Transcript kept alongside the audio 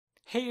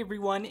Hey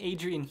everyone,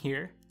 Adrian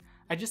here.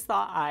 I just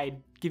thought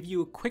I'd give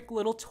you a quick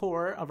little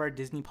tour of our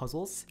Disney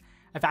puzzles.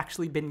 I've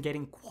actually been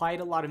getting quite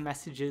a lot of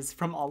messages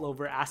from all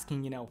over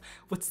asking,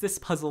 what's this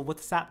puzzle,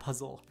 what's that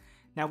puzzle?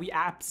 Now we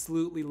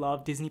absolutely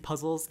love Disney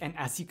puzzles, and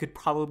as you could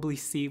probably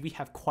see, we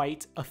have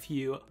quite a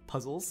few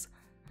puzzles.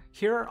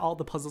 Here are all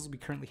the puzzles we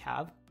currently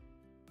have.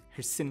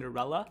 Here's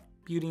Cinderella,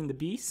 Beauty and the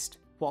Beast,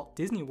 Walt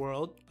Disney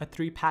World, a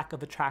 3-pack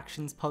of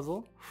attractions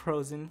puzzle,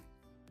 Frozen,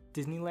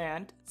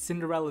 Disneyland,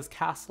 Cinderella's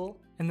Castle,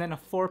 and then a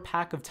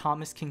 4-pack of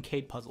Thomas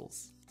Kinkade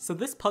puzzles. So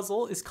this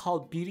puzzle is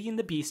called Beauty and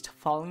the Beast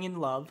Falling in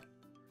Love.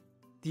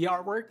 The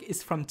artwork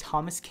is from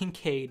Thomas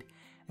Kinkade,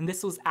 and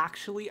this was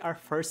actually our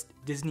first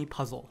Disney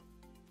puzzle.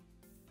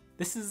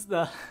 This is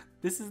the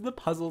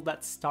puzzle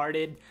that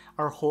started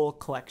our whole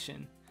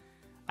collection.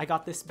 I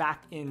got this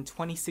back in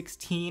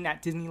 2016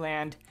 at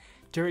Disneyland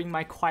during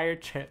my choir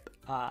trip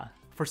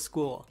for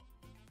school.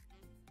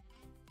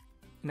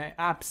 And I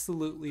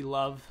absolutely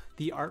love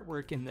the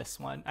artwork in this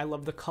one. I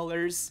love the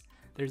colors.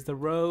 There's the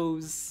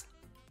rose.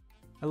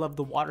 I love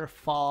the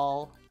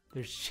waterfall.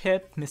 There's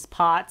Chip, Miss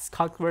Potts,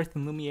 Cogsworth,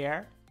 and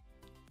Lumiere.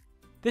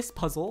 This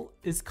puzzle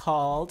is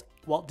called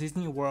Walt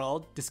Disney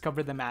World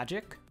Discover the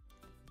Magic.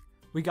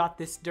 We got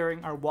this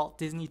during our Walt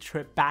Disney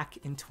trip back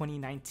in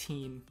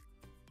 2019.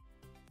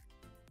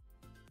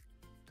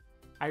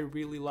 I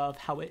really love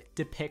how it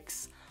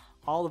depicts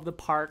all of the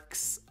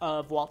parks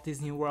of Walt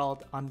Disney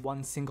World on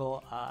one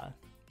single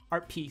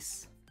art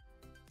piece.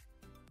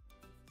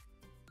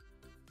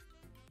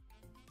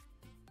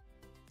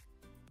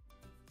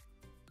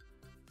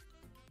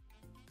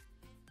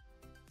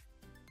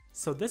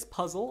 So this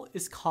puzzle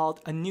is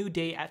called A New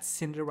Day at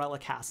Cinderella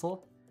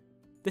Castle.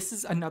 This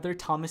is another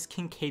Thomas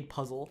Kinkade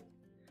puzzle,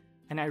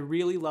 and I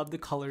really love the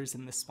colors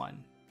in this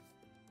one.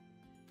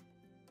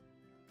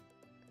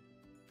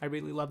 I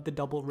really love the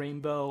double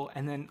rainbow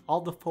and then all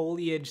the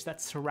foliage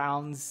that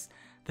surrounds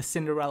the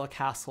Cinderella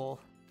castle.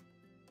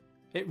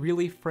 It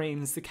really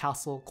frames the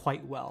castle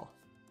quite well.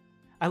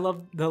 I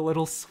love the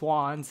little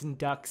swans and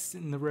ducks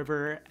in the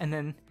river, and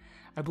then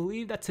I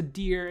believe that's a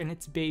deer and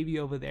its baby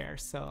over there,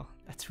 so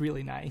that's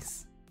really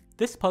nice.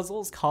 This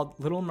puzzle is called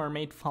Little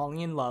Mermaid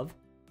Falling in Love.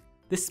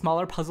 This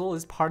smaller puzzle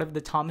is part of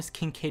the Thomas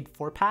Kinkade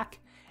 4-pack,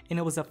 and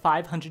it was a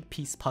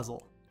 500-piece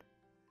puzzle.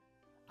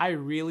 I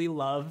really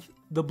love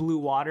the blue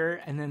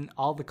water and then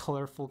all the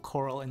colorful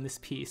coral in this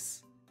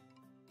piece.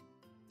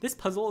 This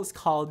puzzle is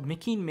called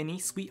Mickey and Minnie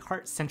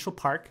Sweetheart Central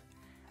Park,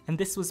 and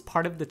this was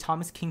part of the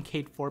Thomas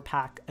Kinkade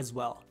 4-pack as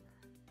well.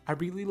 I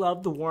really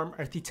love the warm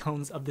earthy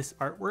tones of this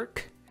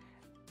artwork.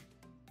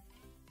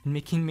 And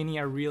Mickey and Minnie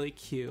are really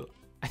cute.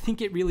 I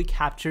think it really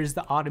captures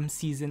the autumn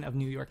season of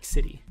New York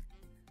City.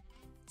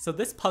 So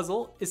this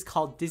puzzle is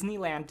called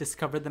Disneyland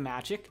Discover the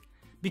Magic.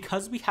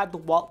 Because we had the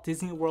Walt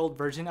Disney World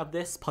version of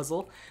this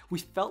puzzle, we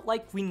felt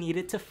like we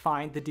needed to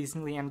find the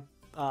Disneyland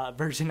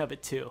version of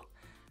it too.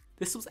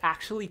 This was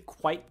actually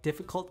quite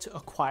difficult to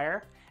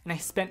acquire, and I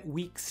spent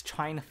weeks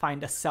trying to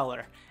find a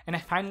seller, and I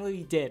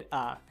finally did,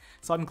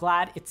 so I'm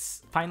glad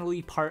it's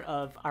finally part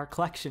of our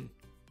collection.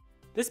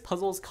 This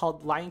puzzle is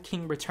called Lion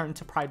King Return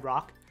to Pride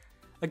Rock.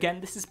 Again,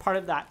 this is part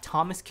of that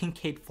Thomas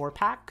Kinkade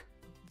 4-pack.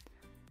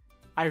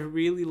 I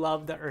really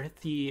love the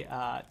earthy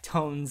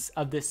tones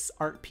of this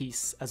art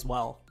piece as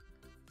well.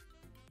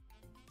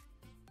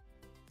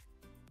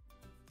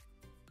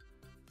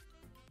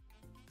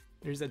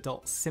 There's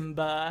adult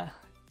Simba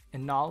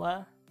and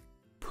Nala,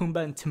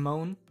 Pumbaa and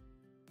Timon.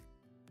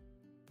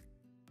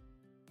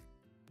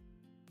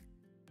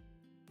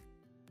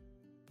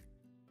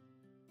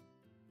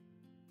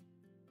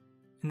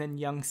 And then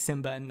young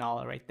Simba and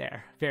Nala right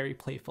there, very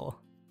playful.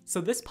 So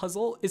this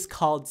puzzle is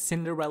called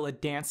Cinderella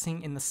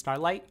Dancing in the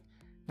Starlight.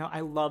 Now I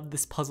love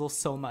this puzzle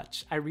so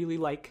much. I really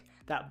like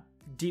that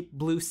deep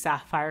blue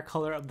sapphire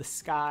color of the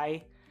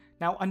sky.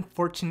 Now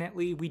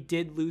unfortunately we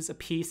did lose a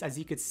piece, as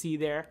you could see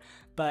there,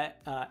 but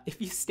if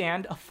you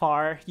stand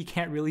afar you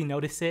can't really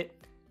notice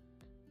it.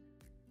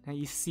 Now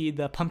you see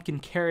the pumpkin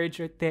carriage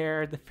right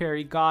there, the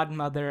fairy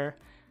godmother,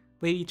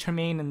 Lady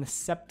Tremaine and the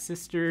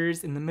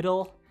stepsisters in the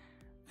middle,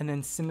 and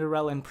then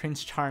Cinderella and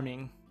Prince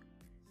Charming,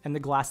 and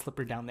the glass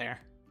slipper down there.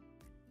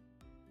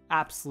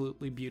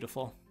 Absolutely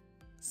beautiful.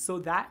 So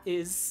that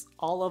is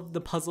all of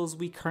the puzzles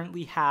we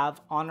currently have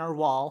on our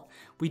wall.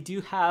 We do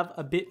have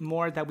a bit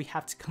more that we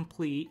have to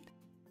complete.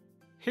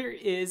 Here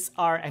is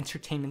our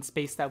entertainment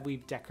space that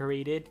we've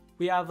decorated.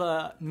 We have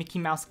a Mickey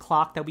Mouse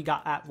clock that we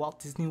got at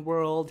Walt Disney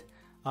World,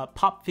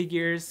 pop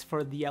figures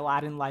for the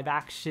Aladdin live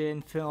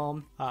action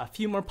film, a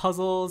few more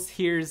puzzles.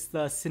 Here's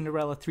the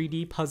Cinderella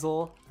 3D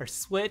puzzle, our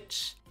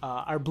Switch,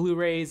 our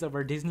Blu-rays of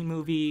our Disney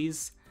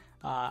movies,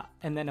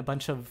 and then a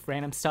bunch of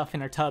random stuff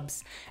in our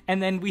tubs.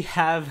 And then we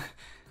have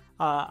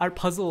our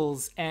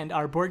puzzles and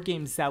our board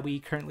games that we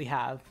currently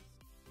have.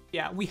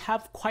 Yeah, we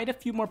have quite a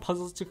few more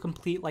puzzles to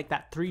complete, like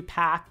that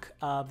 3-pack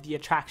of the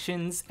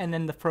attractions and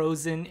then the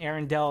Frozen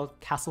Arendelle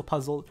Castle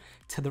puzzle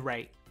to the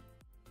right.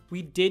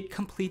 We did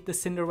complete the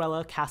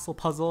Cinderella Castle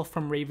puzzle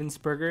from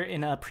Ravensburger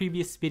in a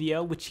previous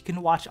video, which you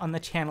can watch on the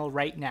channel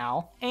right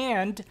now.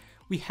 And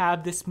we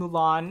have this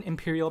Mulan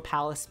Imperial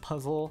Palace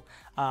puzzle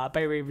by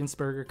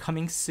Ravensburger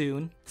coming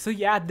soon. So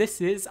yeah,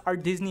 this is our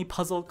Disney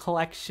puzzle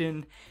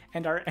collection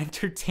and our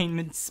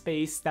entertainment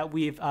space that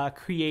we've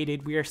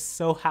created. We are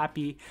so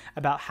happy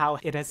about how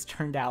it has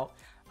turned out.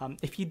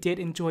 If you did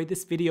enjoy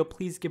this video,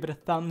 please give it a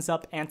thumbs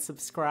up and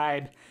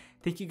subscribe.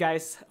 Thank you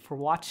guys for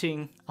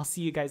watching. I'll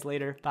see you guys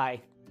later.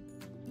 Bye.